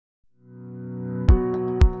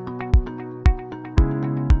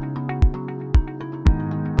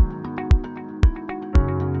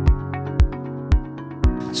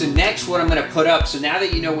So next what I'm going to put up, so now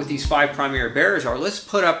that you know what these 5 primary barriers are, let's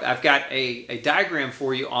put up, I've got a diagram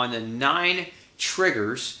for you on the 9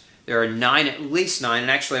 triggers. There are 9, at least 9, and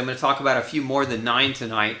actually I'm going to talk about a few more than 9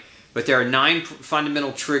 tonight, but there are 9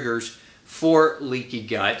 fundamental triggers for leaky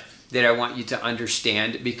gut that I want you to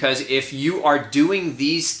understand, because if you are doing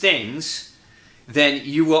these things, then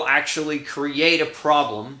you will actually create a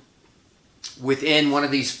problem within one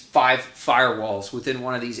of these 5 firewalls, within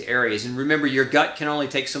one of these areas. And remember, your gut can only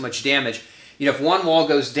take so much damage. You know, if one wall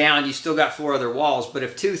goes down, you still got 4 other walls, but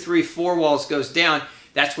if 2, 3, 4 walls goes down,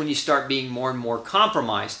 that's when you start being more and more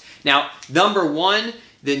compromised. Now, the number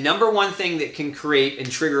one thing that can create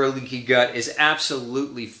and trigger a leaky gut is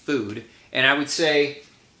absolutely food. And I would say,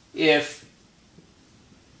 if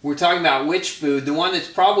we're talking about which food, the one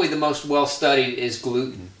that's probably the most well studied is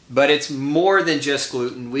gluten. But it's more than just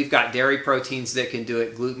gluten. We've got dairy proteins that can do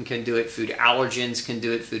it. Gluten can do it. Food allergens can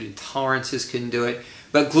do it. Food intolerances can do it.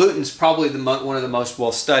 But gluten's probably one of the most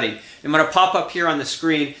well studied. I'm going to pop up here on the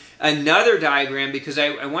screen another diagram, because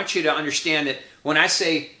I want you to understand that when I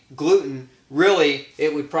say gluten, really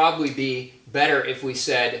it would probably be better if we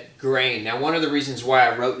said grain. Now, one of the reasons why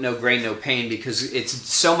I wrote no grain, no pain, because it's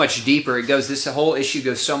so much deeper. This whole issue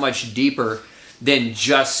goes so much deeper than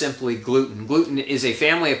just simply gluten. Gluten is a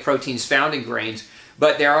family of proteins found in grains,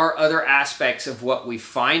 but there are other aspects of what we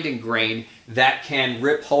find in grain that can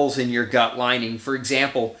rip holes in your gut lining. For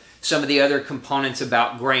example, some of the other components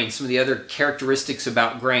about grain, some of the other characteristics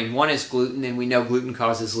about grain. One is gluten, and we know gluten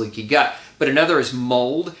causes leaky gut. But another is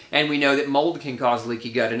mold, and we know that mold can cause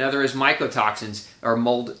leaky gut. Another is mycotoxins, or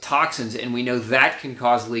mold toxins, and we know that can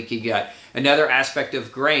cause leaky gut. Another aspect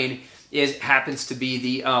of grain happens to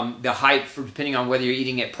be the high, depending on whether you're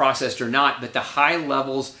eating it processed or not, but the high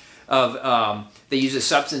levels of, they use a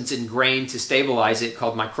substance in grain to stabilize it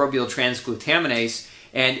called microbial transglutaminase,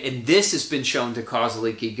 and this has been shown to cause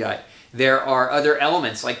leaky gut. There are other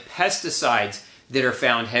elements like pesticides that are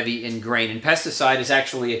found heavy in grain, and pesticide is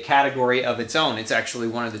actually a category of its own. It's actually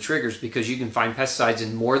one of the triggers, because you can find pesticides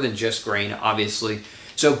in more than just grain, obviously.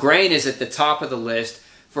 So grain is at the top of the list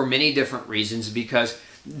for many different reasons, because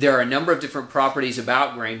there are a number of different properties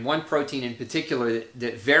about grain. One protein in particular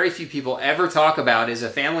that very few people ever talk about is a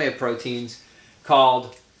family of proteins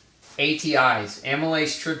called ATIs,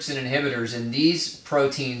 amylase trypsin inhibitors, and these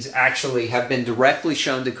proteins actually have been directly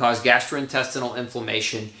shown to cause gastrointestinal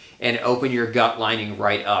inflammation and open your gut lining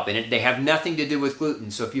right up. And they have nothing to do with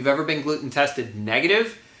gluten. So if you've ever been gluten tested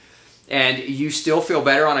negative and you still feel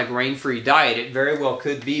better on a grain-free diet, it very well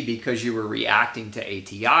could be because you were reacting to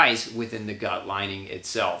ATIs within the gut lining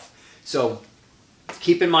itself. So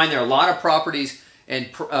keep in mind, there are a lot of properties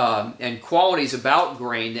and qualities about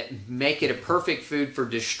grain that make it a perfect food for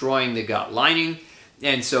destroying the gut lining.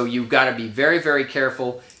 And so you've got to be very, very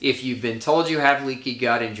careful. If you've been told you have leaky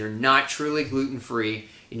gut and you're not truly gluten-free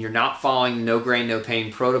and you're not following the no grain, no pain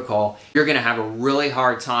protocol, you're going to have a really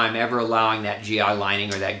hard time ever allowing that GI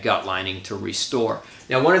lining or that gut lining to restore.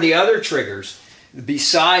 Now, one of the other triggers,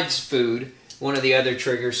 besides food, one of the other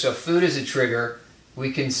triggers, so food is a trigger,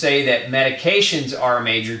 we can say that medications are a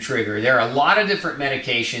major trigger. There are a lot of different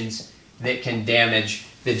medications that can damage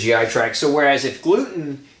the GI tract. So whereas if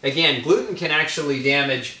gluten, again, gluten can actually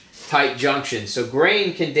damage tight junctions. So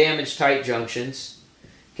grain can damage tight junctions,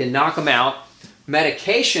 can knock them out.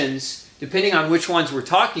 Medications, depending on which ones we're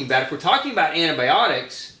talking about, if we're talking about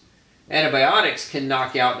antibiotics, antibiotics can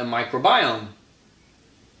knock out the microbiome.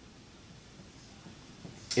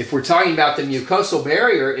 If we're talking about the mucosal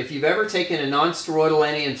barrier, if you've ever taken a non-steroidal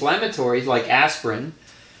anti-inflammatory like aspirin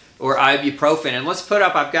or ibuprofen, and let's put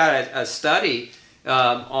up, I've got a study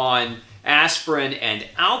on aspirin and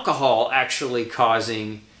alcohol actually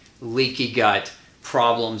causing leaky gut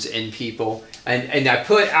problems in people. And I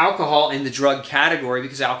put alcohol in the drug category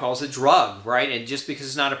because alcohol is a drug, right? And just because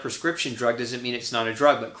it's not a prescription drug doesn't mean it's not a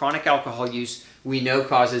drug. But chronic alcohol use, we know,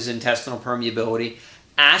 causes intestinal permeability.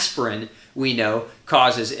 Aspirin, we know,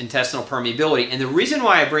 causes intestinal permeability. And the reason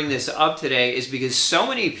why I bring this up today is because so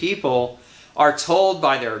many people are told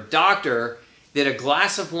by their doctor that a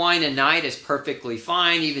glass of wine a night is perfectly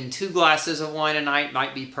fine. Even 2 glasses of wine a night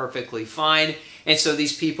might be perfectly fine. And so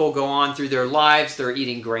these people go on through their lives. They're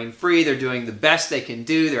eating grain-free. They're doing the best they can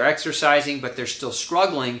do. They're exercising, but they're still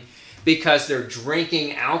struggling because they're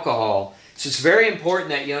drinking alcohol. So it's very important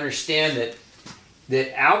that you understand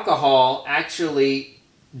that alcohol actually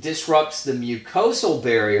disrupts the mucosal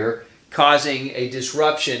barrier, causing a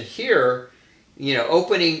disruption here, you know,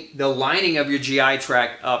 opening the lining of your GI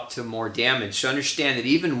tract up to more damage. So understand that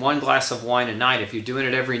even 1 glass of wine a night, if you're doing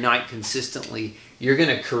it every night consistently, you're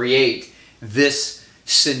going to create this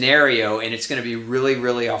scenario, and it's going to be really,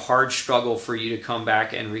 really a hard struggle for you to come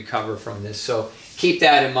back and recover from this. So keep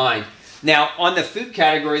that in mind. Now, on the food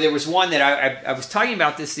category, there was one that I was talking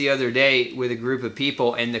about this the other day with a group of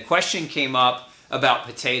people, and the question came up about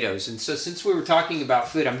potatoes. And so since we were talking about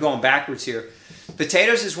food, I'm going backwards here.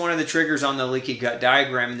 Potatoes is one of the triggers on the leaky gut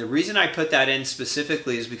diagram, and the reason I put that in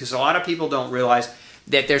specifically is because a lot of people don't realize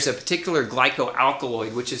that there's a particular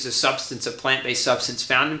glycoalkaloid, which is a substance, a plant-based substance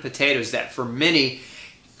found in potatoes that for many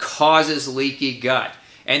causes leaky gut.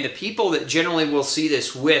 And the people that generally will see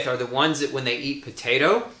this with are the ones that when they eat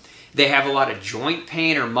potato, they have a lot of joint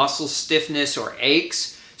pain or muscle stiffness or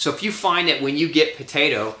aches. So if you find that when you get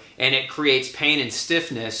potato and it creates pain and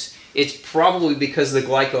stiffness, it's probably because the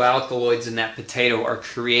glycoalkaloids in that potato are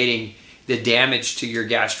creating the damage to your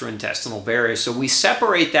gastrointestinal barrier. So we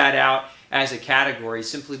separate that out as a category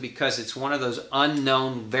simply because it's one of those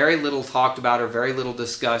unknown, very little talked about or very little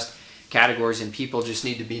discussed categories, and people just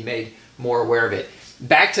need to be made more aware of it.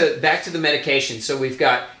 Back to the medication. So we've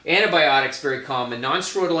got antibiotics, very common,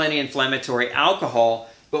 non-steroidal anti-inflammatory, alcohol,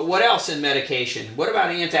 but what else in medication? What about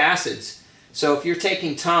antacids? So if you're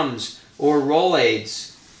taking Tums or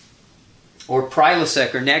Rolaids or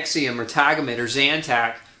Prilosec or Nexium or Tagamet or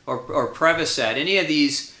Zantac or Prevacid, any of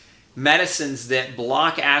these medicines that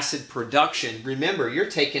block acid production, remember, you're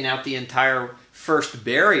taking out the entire first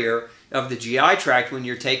barrier of the GI tract when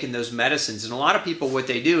you're taking those medicines. And a lot of people, what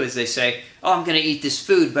they do is they say, oh, I'm going to eat this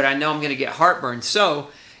food, but I know I'm going to get heartburn. So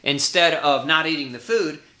instead of not eating the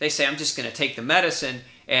food, they say, I'm just going to take the medicine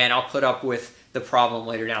and I'll put up with the problem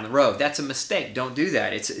later down the road. That's a mistake. Don't do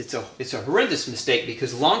that. It's a horrendous mistake,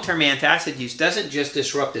 because long-term antacid use doesn't just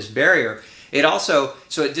disrupt this barrier. It also,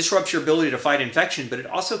 so it disrupts your ability to fight infection, but it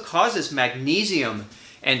also causes magnesium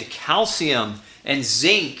and calcium and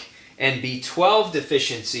zinc and B12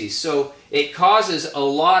 deficiencies. So it causes a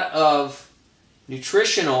lot of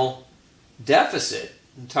nutritional deficit.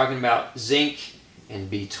 I'm talking about zinc and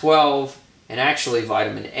B12 and actually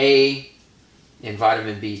vitamin A and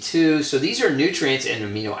vitamin B2. So these are nutrients and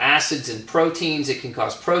amino acids and proteins. It can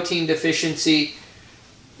cause protein deficiency.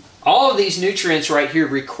 All of these nutrients right here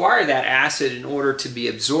require that acid in order to be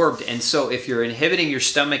absorbed. And so if you're inhibiting your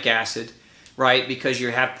stomach acid, right, because you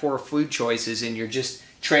have poor food choices and you're just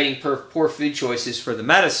trading poor food choices for the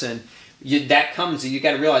medicine, you got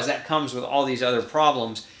to realize that comes with all these other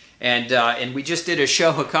problems. And we just did a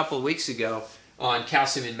show a couple of weeks ago on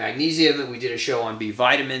calcium and magnesium, and we did a show on B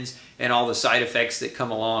vitamins and all the side effects that come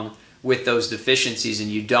along with those deficiencies. And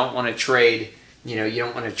you don't want to trade, you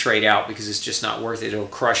don't want to trade out, because it's just not worth it. It'll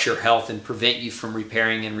crush your health and prevent you from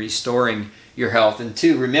repairing and restoring your health. And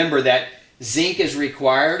two, remember that zinc is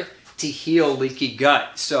required to heal leaky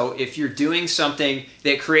gut. So if you're doing something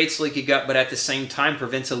that creates leaky gut but at the same time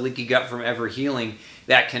prevents a leaky gut from ever healing,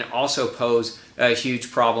 that can also pose a huge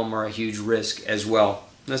problem or a huge risk as well.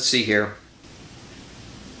 Let's see here.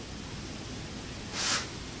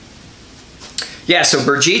 Yeah, so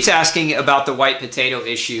Birgit's asking about the white potato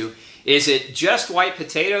issue. Is it just white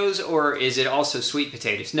potatoes or is it also sweet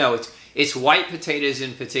potatoes? No, it's white potatoes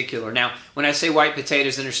in particular. Now, when I say white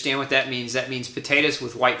potatoes, understand what that means. That means potatoes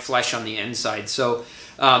with white flesh on the inside. So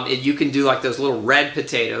you can do like those little red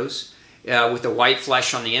potatoes with the white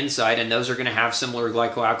flesh on the inside, and those are going to have similar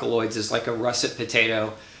glycoalkaloids as like a russet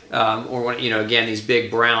potato, or again, these big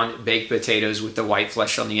brown baked potatoes with the white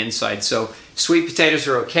flesh on the inside. So sweet potatoes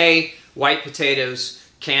are okay. White potatoes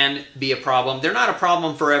can be a problem. They're not a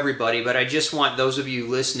problem for everybody, but I just want those of you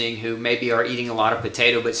listening who maybe are eating a lot of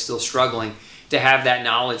potato but still struggling to have that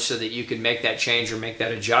knowledge so that you can make that change or make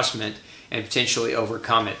that adjustment and potentially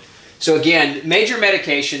overcome it. So again, major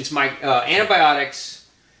medications, antibiotics,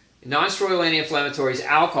 non-steroidal anti-inflammatories,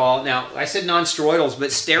 alcohol. Now, I said non-steroidals, but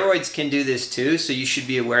steroids can do this too, so you should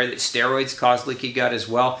be aware that steroids cause leaky gut as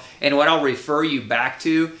well. And what I'll refer you back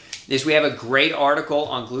to is we have a great article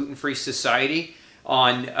on Gluten-Free Society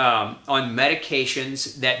on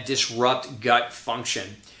medications that disrupt gut function.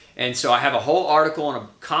 And so I have a whole article and a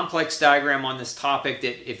complex diagram on this topic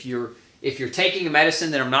that if you're taking a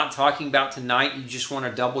medicine that I'm not talking about tonight, you just want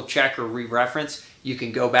to double check or re-reference, you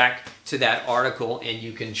can go back to that article and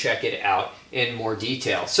you can check it out in more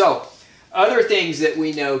detail. So other things that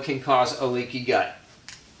we know can cause a leaky gut.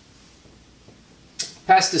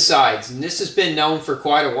 Pesticides, and this has been known for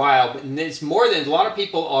quite a while, but it's more than, a lot of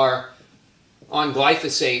people are on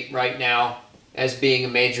glyphosate right now as being a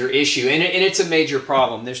major issue, and it's a major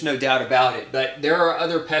problem, there's no doubt about it, but there are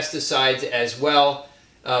other pesticides as well.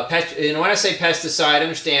 And when I say pesticide,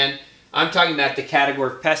 understand, I'm talking about the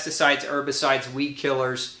category of pesticides, herbicides, weed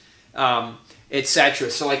killers, etc.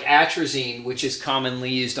 So like atrazine, which is commonly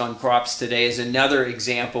used on crops today, is another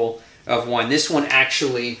example of one. This one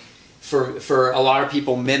actually, for a lot of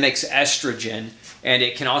people, mimics estrogen, and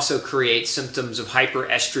it can also create symptoms of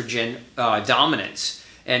hyperestrogen dominance.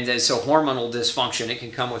 And so hormonal dysfunction, it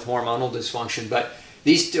can come with hormonal dysfunction. But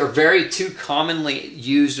these are two commonly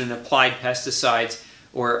used and applied pesticides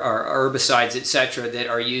or herbicides, etc., that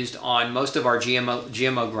are used on most of our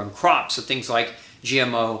GMO-grown crops. So things like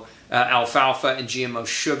GMO alfalfa and GMO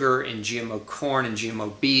sugar and GMO corn and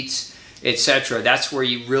GMO beets, etc. That's where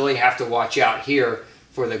you really have to watch out here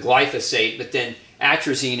for the glyphosate. But then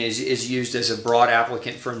atrazine is used as a broad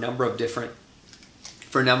applicant for a number of different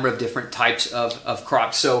types of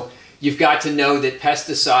crops. So you've got to know that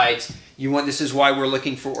pesticides, this is why we're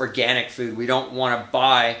looking for organic food. We don't want to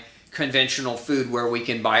buy conventional food where we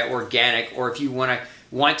can buy organic. Or if you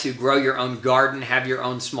want to grow your own garden, have your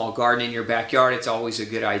own small garden in your backyard, it's always a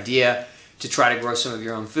good idea to try to grow some of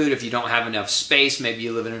your own food. If you don't have enough space, maybe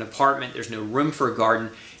you live in an apartment, there's no room for a garden,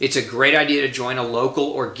 it's a great idea to join a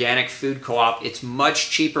local organic food co-op. It's much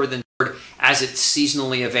cheaper than as it's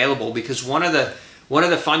seasonally available, because one of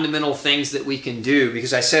the fundamental things that we can do,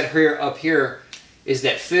 because I said up here, is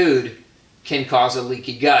that food can cause a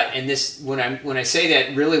leaky gut. And this, when I say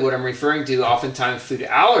that, really what I'm referring to, oftentimes food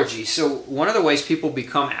allergies. So one of the ways people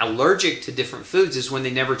become allergic to different foods is when they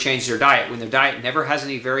never change their diet, when their diet never has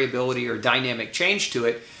any variability or dynamic change to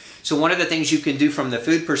it. So one of the things you can do from the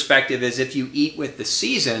food perspective is, if you eat with the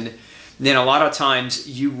season, then a lot of times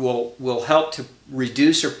you will help to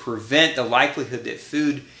reduce or prevent the likelihood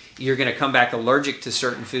that you're going to come back allergic to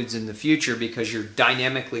certain foods in the future, because you're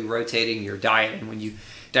dynamically rotating your diet. And when you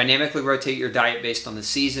dynamically rotate your diet based on the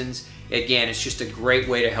seasons, again, it's just a great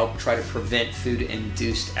way to help try to prevent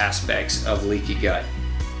food-induced aspects of leaky gut.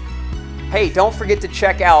 Hey, don't forget to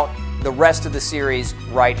check out the rest of the series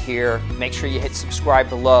right here. Make sure you hit subscribe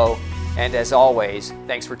below. And as always,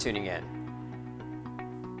 thanks for tuning in.